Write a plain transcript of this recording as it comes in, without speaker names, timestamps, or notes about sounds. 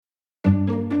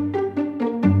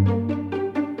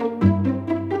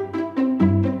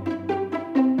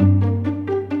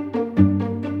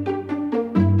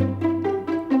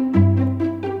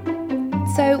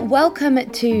welcome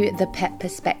to The Pet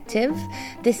Perspective.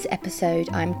 This episode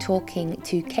I'm talking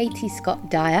to Katie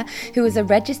Scott-Dyer, who is a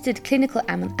registered clinical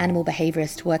animal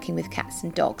behaviourist working with cats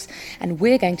and dogs, and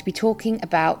we're going to be talking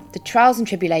about the trials and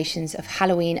tribulations of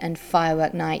Halloween and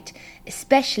firework night,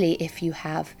 especially if you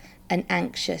have an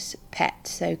anxious pet.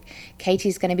 So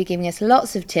Katie's going to be giving us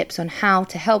lots of tips on how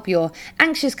to help your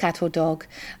anxious cat or dog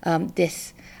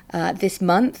this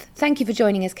month. Thank you for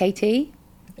joining us, Katie.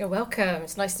 You're welcome.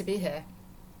 It's nice to be here.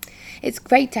 It's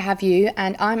great to have you,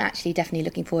 and I'm actually definitely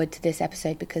looking forward to this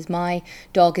episode because my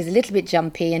dog is a little bit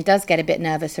jumpy and does get a bit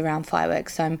nervous around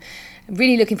fireworks. So I'm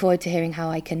really looking forward to hearing how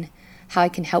I can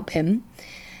help him.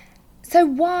 So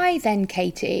why then,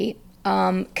 Katie,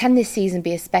 can this season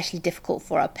be especially difficult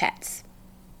for our pets?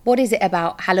 What is it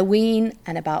about Halloween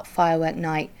and about firework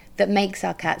night that makes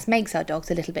our cats, makes our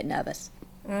dogs a little bit nervous?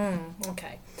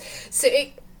 Okay. So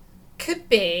it could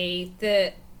be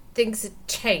that things have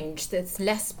changed. There's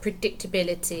less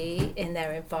predictability in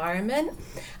their environment,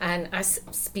 and as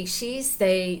species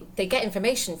they get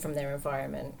information from their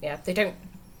environment. They don't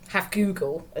have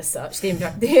Google as such. The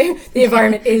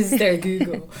environment is their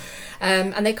Google,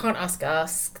 and they can't ask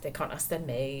us, they can't ask their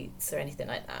mates or anything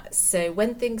like that. So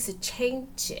when things are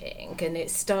changing and it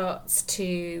starts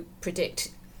to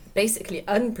predict basically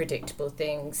unpredictable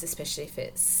things, especially if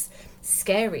it's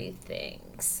scary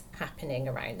things happening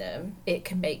around them, it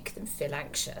can make them feel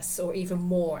anxious or even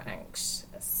more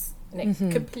anxious. And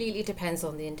it completely depends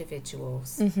on the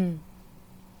individuals. Mm-hmm.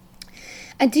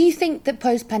 And do you think that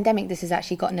post-pandemic this has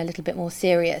actually gotten a little bit more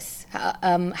serious?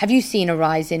 Have you seen a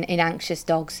rise in anxious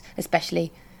dogs,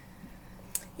 especially?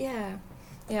 Yeah,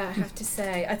 I have to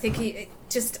say. I think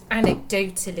just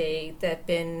anecdotally, there have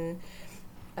been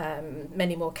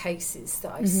many more cases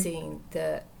that I've seen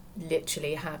that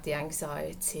literally have the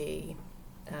anxiety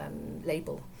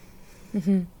label.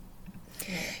 Yeah.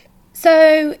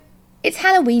 So it's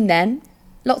Halloween then.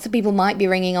 Lots of people might be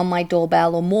ringing on my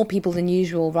doorbell, or more people than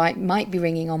usual, right, might be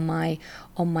ringing on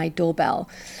my doorbell.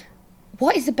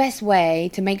 What is the best way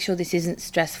to make sure this isn't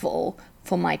stressful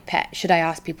for my pet? Should I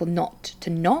ask people not to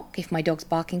knock if my dog's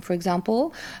barking, for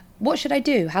example? What should I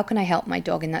do? How can I help my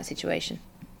dog in that situation?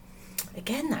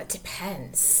 Again, that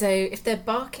depends. So if they're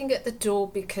barking at the door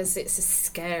because it's a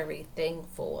scary thing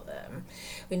for them,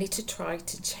 we need to try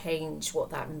to change what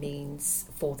that means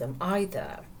for them,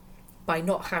 either by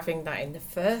not having that in the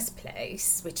first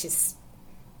place, which is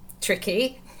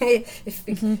tricky,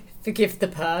 forgive the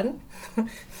pun,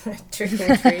 trick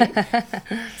or treat,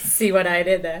 see what I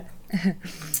did there.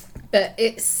 But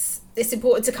it's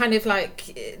important to kind of like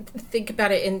think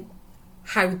about it in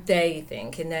how they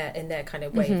think, in their kind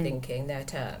of way of thinking, their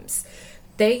terms.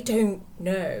 They don't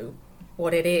know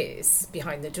what it is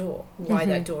behind the door, why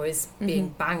that door is being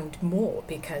banged more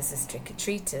because there's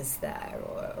trick-or-treaters there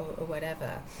or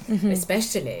whatever.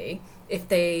 Especially if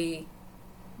they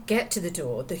get to the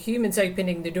door, the human's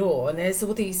opening the door, and there's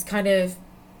all these kind of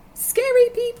scary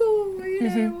people,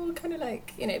 all kind of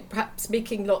like, perhaps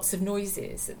making lots of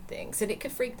noises and things, and it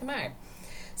could freak them out.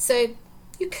 So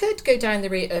you could go down the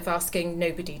route of asking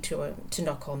nobody to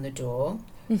knock on the door,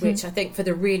 which I think for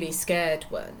the really scared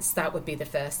ones, that would be the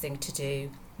first thing to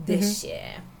do this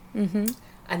year,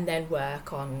 and then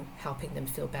work on helping them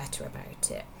feel better about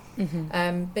it.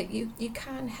 But you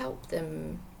can help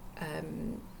them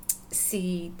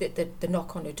see that the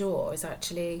knock on a door is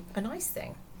actually a nice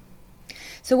thing.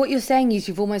 So what you're saying is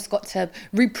you've almost got to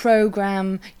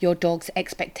reprogram your dog's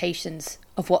expectations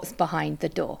of what's behind the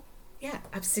door. Yeah,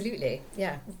 absolutely.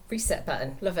 Yeah, reset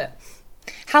button. Love it.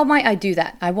 How might I do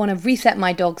that? I want to reset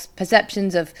my dog's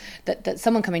perceptions of that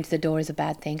someone coming to the door is a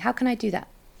bad thing. How can I do that?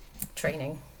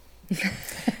 Training.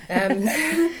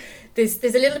 There's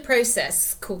a little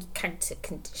process called counter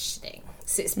conditioning.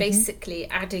 So it's basically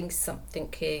adding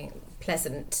something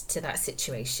pleasant to that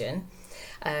situation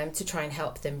to try and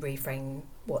help them reframe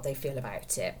what they feel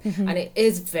about it. And it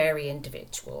is very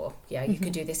individual. Yeah, you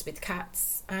can do this with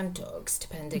cats and dogs,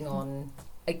 depending on,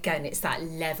 again, it's that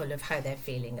level of how they're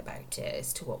feeling about it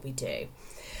as to what we do.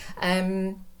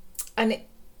 And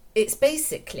it's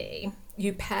basically,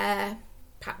 you pair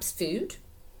perhaps food.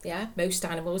 Yeah, most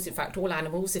animals, in fact, all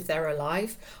animals, if they're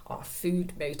alive, are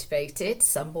food motivated,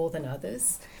 some more than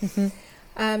others.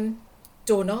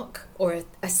 Door knock, or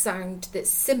a sound that's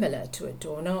similar to a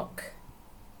door knock,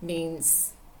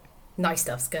 means nice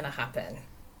stuff's going to happen.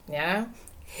 Yeah,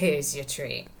 here's your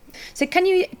treat. So can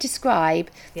you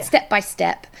describe step by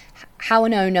step how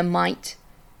an owner might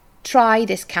try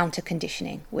this counter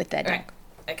conditioning with their dog? Right.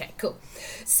 Okay, cool.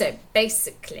 So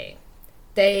basically,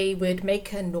 they would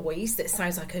make a noise that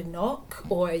sounds like a knock,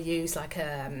 or use like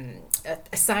a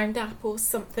sound app or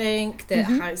something that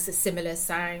has a similar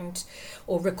sound,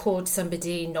 or record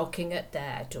somebody knocking at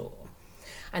their door.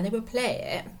 And they would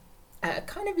play it at a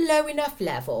kind of low enough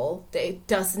level that it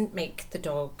doesn't make the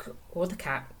dog or the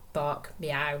cat bark,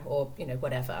 meow, or, you know,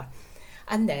 whatever.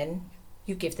 And then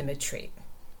you give them a treat.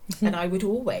 And I would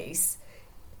always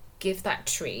give that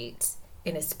treat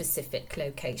in a specific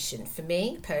location. For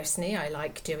me, personally, I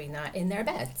like doing that in their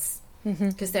beds,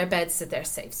 because their beds are their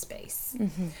safe space.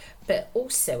 But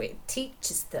also it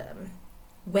teaches them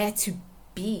where to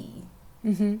be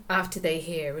after they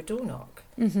hear a door knock.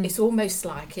 It's almost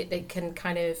like they can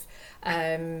kind of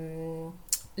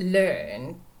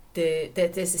learn that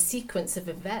there's a sequence of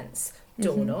events.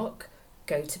 Door knock,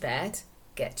 go to bed,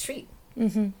 get treat.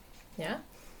 Yeah.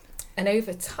 And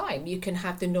over time, you can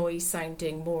have the noise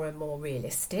sounding more and more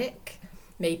realistic,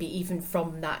 maybe even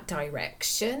from that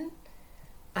direction.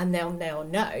 And they'll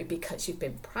know, because you've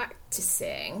been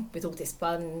practicing with all this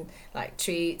fun, like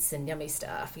treats and yummy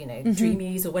stuff, you know,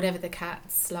 dreamies or whatever the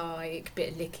cat's like,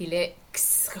 bit of licky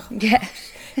licks. Yeah.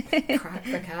 Crap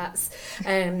for cats.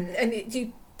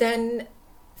 You then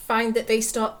find that they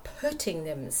start putting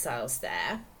themselves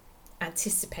there,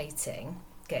 anticipating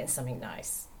getting something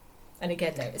nice. And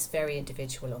again, though, it's very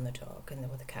individual on the dog and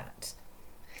the cat.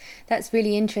 That's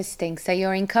really interesting. So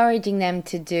you're encouraging them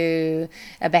to do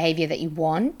a behaviour that you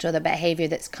want, or the behaviour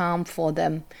that's calm for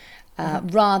them,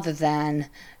 rather than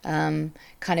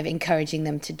kind of encouraging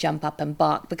them to jump up and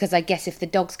bark. Because I guess if the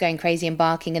dog's going crazy and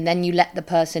barking and then you let the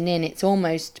person in, it's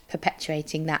almost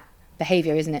perpetuating that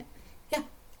behaviour, isn't it? Yeah,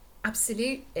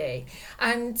 absolutely.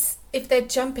 And if they're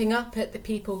jumping up at the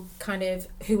people kind of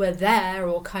who are there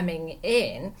or coming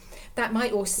in, that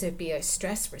might also be a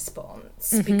stress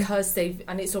response, because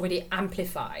it's already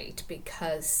amplified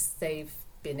because they've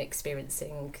been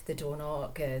experiencing the door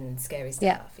knock and scary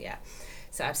stuff. Yeah.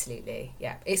 So absolutely.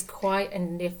 Yeah. It's quite a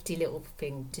nifty little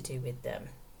thing to do with them.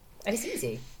 And it's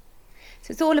easy.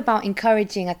 So it's all about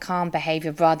encouraging a calm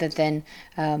behaviour rather than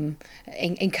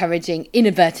encouraging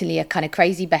inadvertently a kind of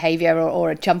crazy behaviour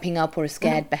or a jumping up or a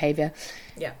scared behaviour.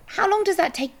 Yeah. How long does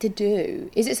that take to do?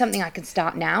 Is it something I can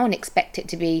start now and expect it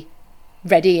to be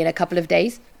ready in a couple of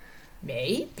days?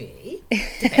 Maybe.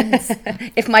 Depends.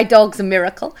 If my dog's a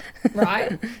miracle.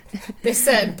 Right. There's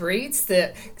certain breeds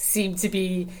that seem to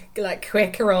be like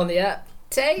quicker on the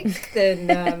uptake than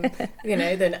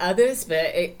than others. But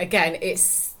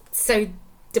it's so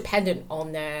dependent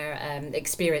on their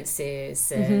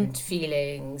experiences and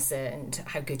feelings and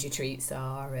how good your treats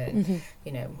are and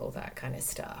all that kind of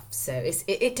stuff. So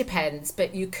it depends,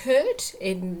 but you could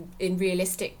in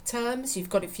realistic terms, you've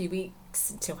got a few weeks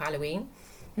until Halloween,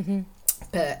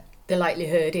 but the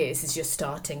likelihood is you're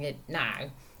starting it now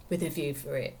with a view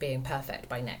for it being perfect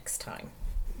by next time.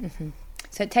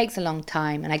 So it takes a long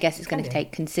time, and I guess it's going to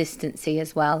take consistency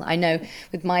as well. I know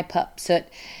with my pups that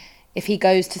if he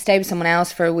goes to stay with someone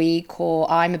else for a week,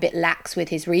 or I'm a bit lax with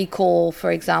his recall,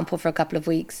 for example, for a couple of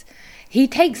weeks, he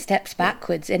takes steps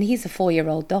backwards, and he's a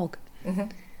 4-year-old dog.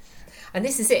 And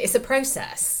this is it. It's a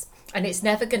process, and it's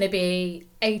never going to be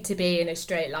A to B in a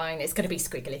straight line. It's going to be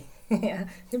squiggly. Yeah,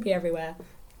 it'll be everywhere.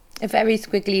 A very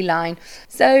squiggly line.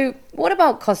 So what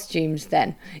about costumes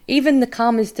then? Even the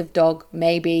calmest of dog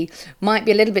might be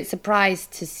a little bit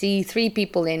surprised to see 3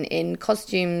 people in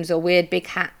costumes or weird big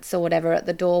hats or whatever at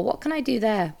the door. What can I do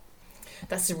there?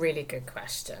 That's a really good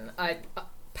question.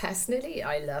 Personally,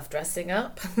 I love dressing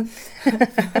up.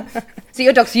 So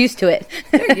your dog's used to it.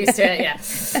 They're used to it, yeah.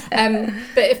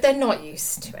 But if they're not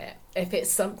used to it, if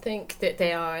it's something that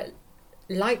they are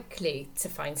likely to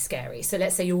find scary, so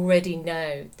let's say you already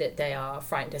know that they are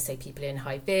frightened of, say, people in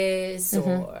high vis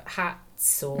or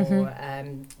hats or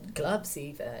gloves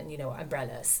even,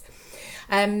 umbrellas,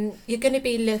 you're going to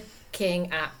be looking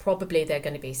at probably they're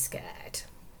going to be scared.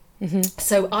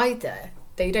 So either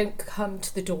they don't come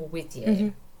to the door with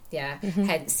you,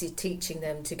 hence you're teaching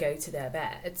them to go to their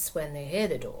beds when they hear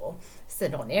the door, so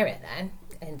they're not near it then,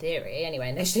 in theory anyway,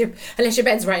 unless your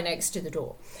bed's right next to the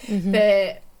door.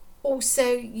 But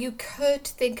also, you could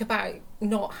think about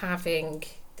not having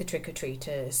the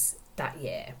trick-or-treaters that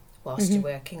year whilst you're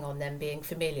working on them being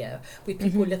familiar with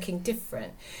people looking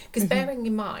different. Because bearing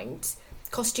in mind,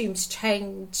 costumes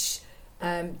change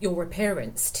your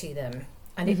appearance to them.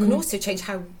 And it can also change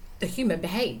how the human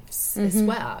behaves as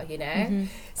well,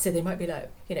 So they might be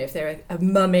like, if they're a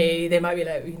mummy, they might be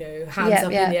like, hands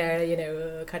up in the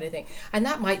air, kind of thing. And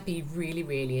that might be really,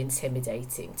 really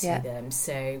intimidating to them.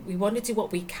 So we want to do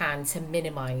what we can to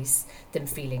minimise them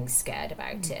feeling scared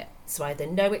about it. So either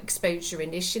no exposure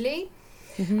initially,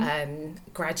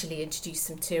 gradually introduce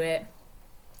them to it,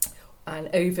 And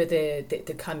over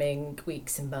the coming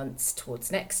weeks and months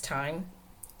towards next time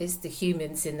is the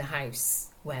humans in the house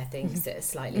wear things that are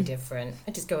slightly different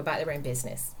and just go about their own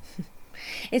business.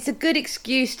 It's a good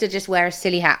excuse to just wear a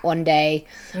silly hat one day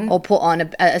or put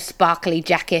on a sparkly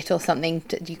jacket or something.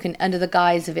 You can, under the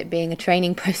guise of it being a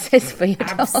training process for your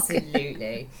dog.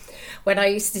 Absolutely. When I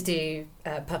used to do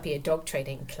puppy and dog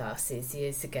training classes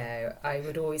years ago, I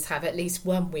would always have at least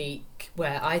 1 week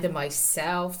where either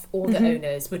myself or the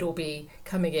owners would all be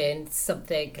coming in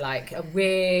something like a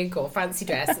wig or fancy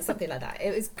dress or something like that.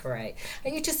 It was great.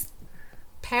 And you just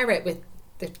pair it with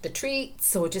the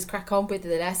treats or just crack on with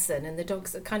the lesson, and the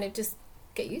dogs kind of just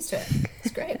get used to it.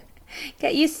 It's great.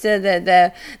 Get used to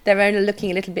their owner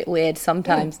looking a little bit weird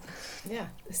sometimes. Yeah,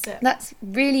 that's it. That's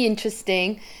really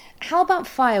interesting. How about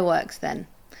fireworks then?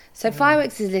 So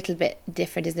fireworks is a little bit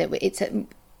different, isn't it? It's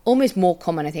almost more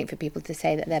common, I think, for people to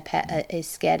say that their pet is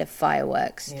scared of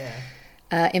fireworks. Yeah.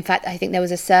 In fact, I think there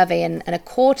was a survey and a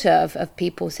quarter of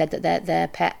people said that their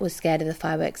pet was scared of the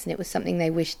fireworks and it was something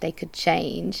they wished they could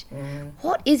change.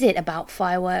 What is it about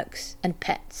fireworks and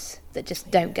pets that just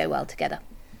don't go well together?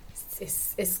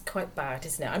 It's quite bad,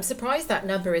 isn't it? I'm surprised that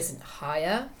number isn't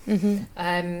higher.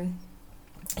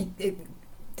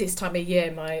 This time of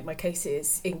year, my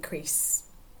cases increase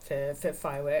for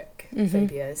firework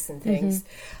phobias and things.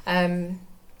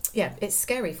 It's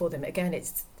scary for them. Again,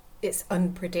 it's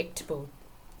unpredictable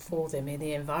for them in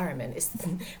the environment. It's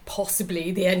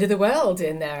possibly the end of the world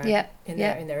in their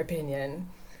opinion,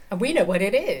 and we know what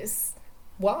it is,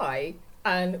 why,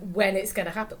 and when it's going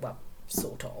to happen. Well,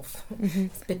 sort of.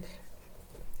 It's a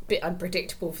bit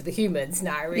unpredictable for the humans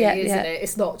now, really, isn't it?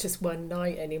 It's not just one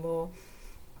night anymore.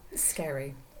 It's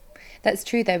scary. That's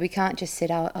true, though. We can't just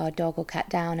sit our dog or cat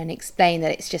down and explain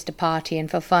that it's just a party and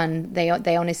for fun. They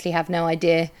honestly have no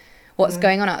idea what's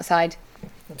going on outside.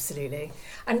 Absolutely.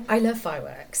 And I love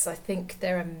fireworks. I think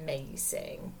they're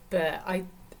amazing. But I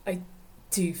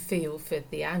do feel for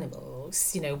the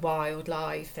animals,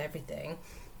 wildlife, everything.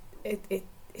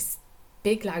 It's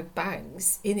big, loud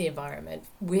bangs in the environment,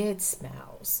 weird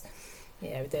smells,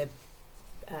 the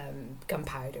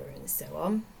gunpowder and so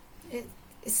on.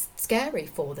 It's scary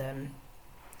for them.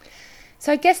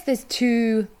 So I guess there's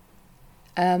two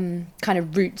kind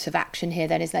of routes of action here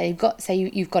then, is that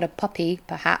you've got a puppy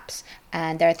perhaps,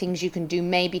 and there are things you can do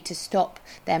maybe to stop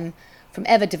them from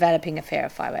ever developing a fear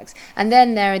of fireworks. And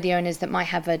then there are the owners that might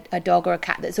have a dog or a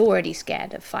cat that's already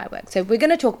scared of fireworks. So we're going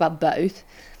to talk about both.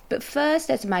 But first,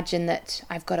 let's imagine that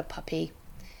I've got a puppy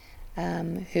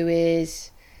who is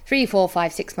 3, 4,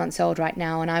 5, 6 months old right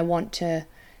now, and I want to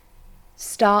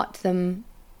start them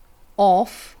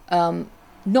off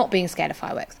not being scared of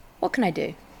fireworks. What can I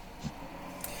do?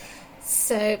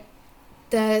 So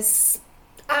there's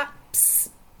apps,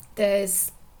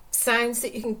 there's sounds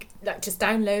that you can just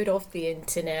download off the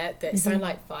internet that sound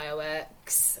like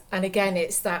fireworks, and again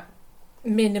it's that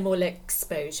minimal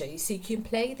exposure. So you can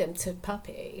play them to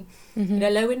puppy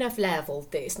low enough level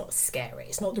that it's not scary,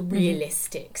 it's not the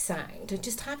realistic sound, and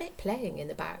just have it playing in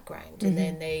the background, and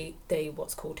then they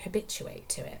what's called habituate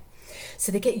to it,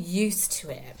 so they get used to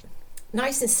it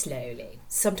nice and slowly.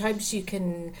 Sometimes you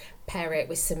can pair it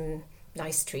with some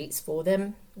nice treats for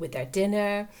them, with their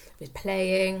dinner, with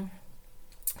playing,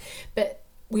 but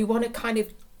we want to kind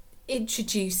of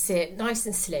introduce it nice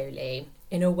and slowly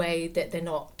in a way that they're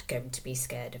not going to be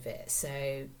scared of it. So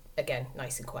again,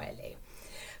 nice and quietly.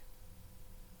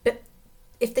 But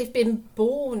if they've been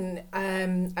born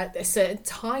at a certain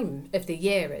time of the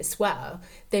year as well,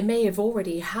 they may have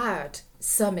already had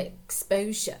some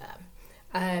exposure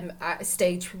at a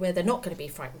stage where they're not going to be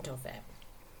frightened of it.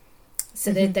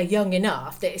 So they're young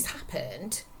enough that it's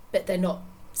happened, but they're not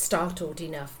startled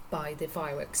enough by the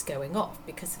fireworks going off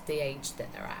because of the age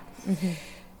that they're at.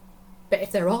 But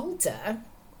if they're older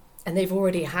and they've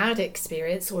already had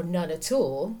experience or none at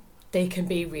all, they can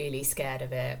be really scared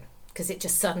of it because it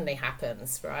just suddenly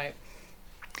happens, right?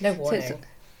 No warning. So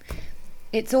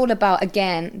it's all about,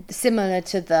 again, similar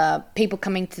to the people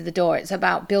coming to the door, it's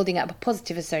about building up a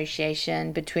positive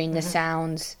association between the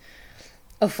sounds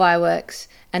of fireworks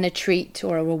and a treat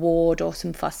or a reward or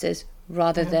some fusses,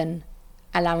 rather than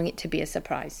allowing it to be a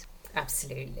surprise.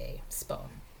 Absolutely. Spot on.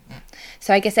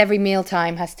 So I guess every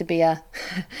mealtime has to be a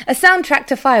soundtrack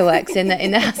to fireworks in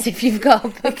the house if you've got a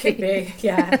puppy. It could be,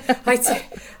 yeah.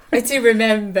 I do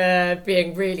remember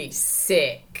being really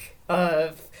sick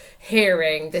of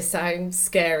hearing the Sound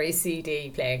Scary CD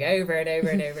playing over and over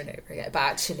and over and over again. But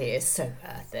actually it's so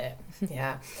worth it.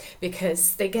 Yeah.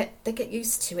 Because they get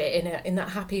used to it in that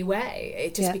happy way.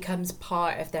 It just becomes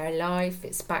part of their life.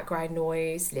 It's background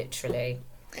noise, literally.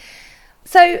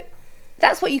 So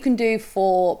that's what you can do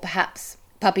for perhaps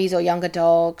puppies or younger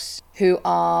dogs who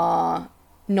are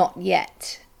not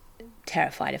yet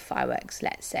terrified of fireworks,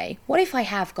 let's say. What if I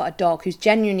have got a dog who's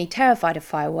genuinely terrified of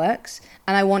fireworks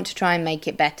and I want to try and make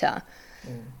it better?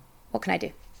 What can I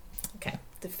do? Okay,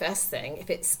 the first thing, if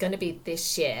it's going to be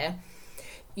this year,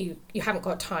 you haven't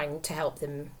got time to help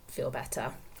them feel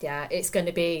better. Yeah, it's going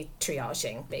to be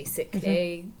triaging,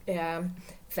 basically.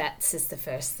 Vets is the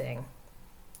first thing.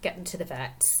 Get them to the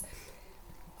vets.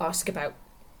 Ask about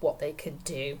what they could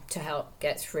do to help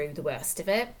get through the worst of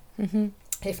it,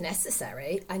 if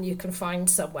necessary. And you can find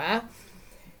somewhere,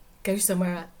 go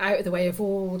somewhere out of the way of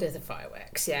all the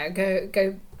fireworks. Yeah,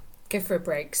 go for a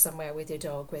break somewhere with your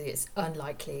dog where it's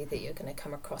unlikely that you're going to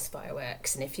come across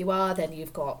fireworks. And if you are, then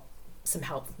you've got some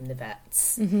help from the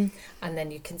vets. And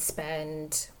then you can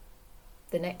spend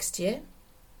the next year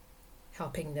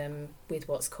helping them with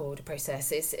what's called a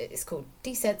process. It's called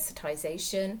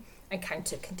desensitization and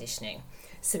counter conditioning.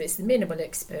 So it's the minimal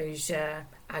exposure,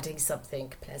 adding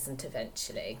something pleasant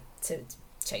eventually to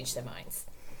change their minds.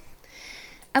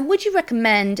 And would you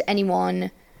recommend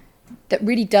anyone that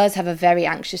really does have a very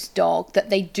anxious dog that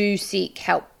they do seek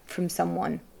help from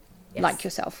someone like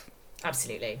yourself?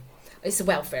 Absolutely. It's a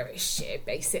welfare issue,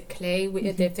 basically.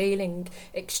 If they're feeling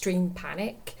extreme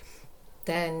panic,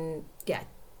 then,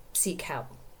 seek help.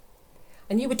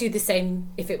 And you would do the same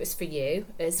if it was for you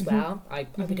as well, I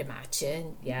would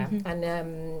imagine,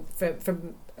 And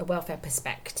from a welfare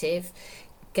perspective,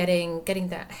 getting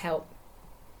that help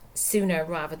sooner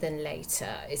rather than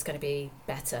later is going to be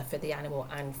better for the animal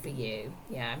and for you,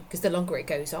 because the longer it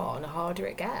goes on, the harder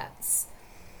it gets.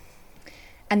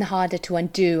 And the harder to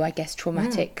undo, I guess,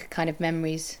 traumatic kind of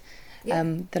memories,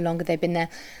 the longer they've been there.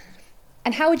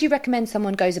 And how would you recommend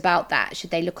someone goes about that? Should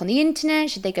they look on the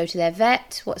internet? Should they go to their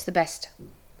vet? What's the best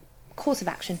course of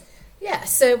action? Yeah,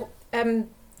 so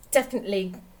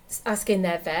definitely asking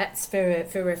their vets for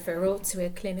referral to a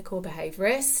clinical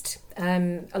behaviourist.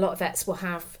 A lot of vets will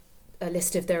have a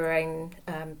list of their own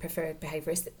preferred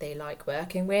behaviourists that they like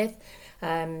working with.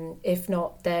 If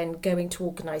not, then going to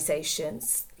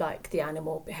organisations like the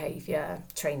Animal Behaviour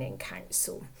Training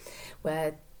Council,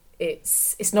 where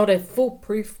it's not a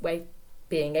foolproof way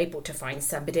being able to find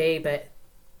somebody, but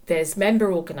there's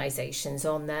member organisations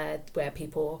on there where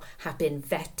people have been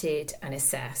vetted and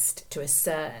assessed to a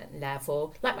certain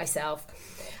level, like myself,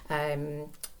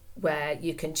 where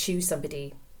you can choose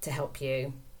somebody to help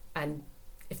you, and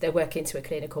if they're working to a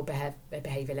clinical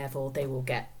behaviour level, they will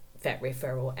get vet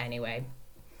referral anyway.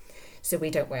 So we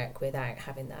don't work without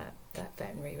having that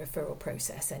veterinary referral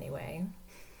process anyway.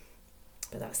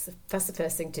 But that's the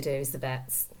first thing to do is the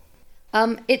vets.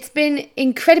 It's been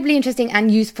incredibly interesting and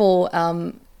useful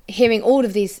hearing all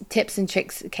of these tips and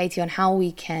tricks, Katie, on how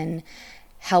we can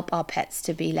help our pets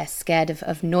to be less scared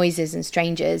of noises and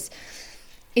strangers.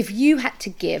 If you had to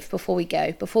give, before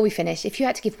we finish, if you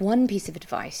had to give one piece of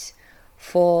advice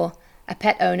for a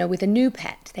pet owner with a new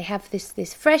pet, they have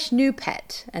this fresh new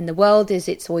pet and the world is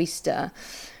its oyster,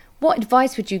 what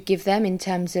advice would you give them in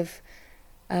terms of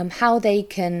how they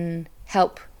can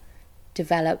help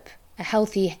develop a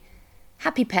healthy,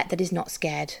 happy pet that is not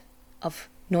scared of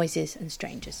noises and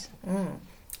strangers?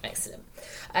 Excellent.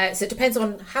 So it depends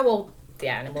on how old the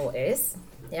animal is.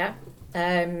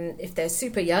 If they're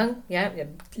super young,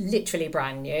 literally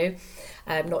brand new,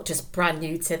 not just brand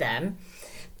new to them,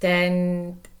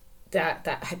 then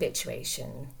that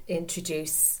habituation,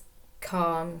 introduce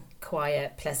calm,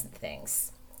 quiet, pleasant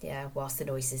things, whilst the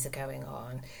noises are going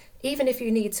on. Even if you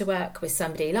need to work with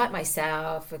somebody like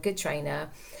myself, a good trainer,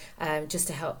 just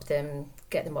to help them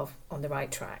get them off on the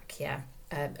right track,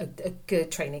 a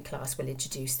good training class will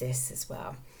introduce this as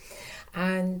well.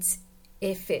 And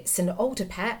if it's an older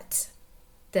pet,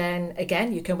 then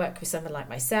again, you can work with someone like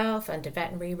myself under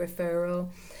veterinary referral,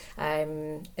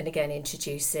 and again,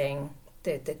 introducing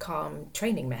the calm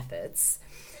training methods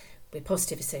with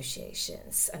positive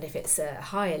associations. And if it's a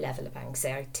higher level of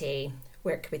anxiety,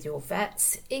 work with your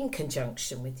vets in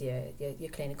conjunction with your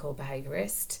clinical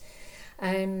behaviourist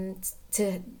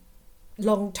to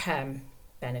long-term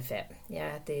benefit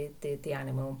the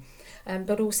animal,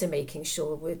 but also making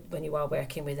sure when you are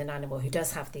working with an animal who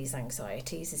does have these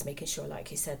anxieties is making sure,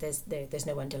 like you said, there's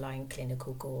no underlying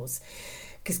clinical cause,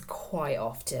 because quite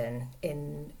often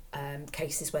in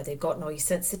cases where they've got noise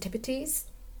sensitivities,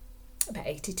 about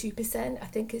 82% I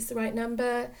think is the right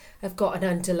number, have got an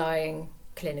underlying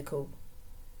clinical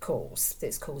cause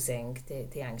that's causing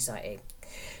the anxiety.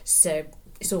 So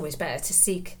it's always better to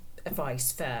seek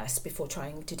advice first before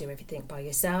trying to do everything by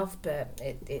yourself, but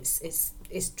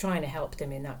it's trying to help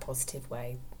them in that positive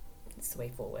way. It's the way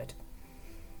forward.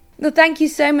 Well, thank you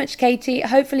so much, Katie.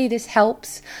 Hopefully this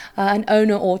helps an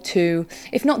owner or two,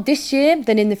 if not this year,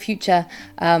 then in the future,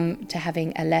 to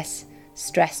having a less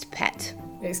stressed pet.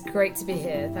 It's great to be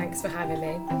here. Thanks for having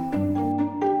me.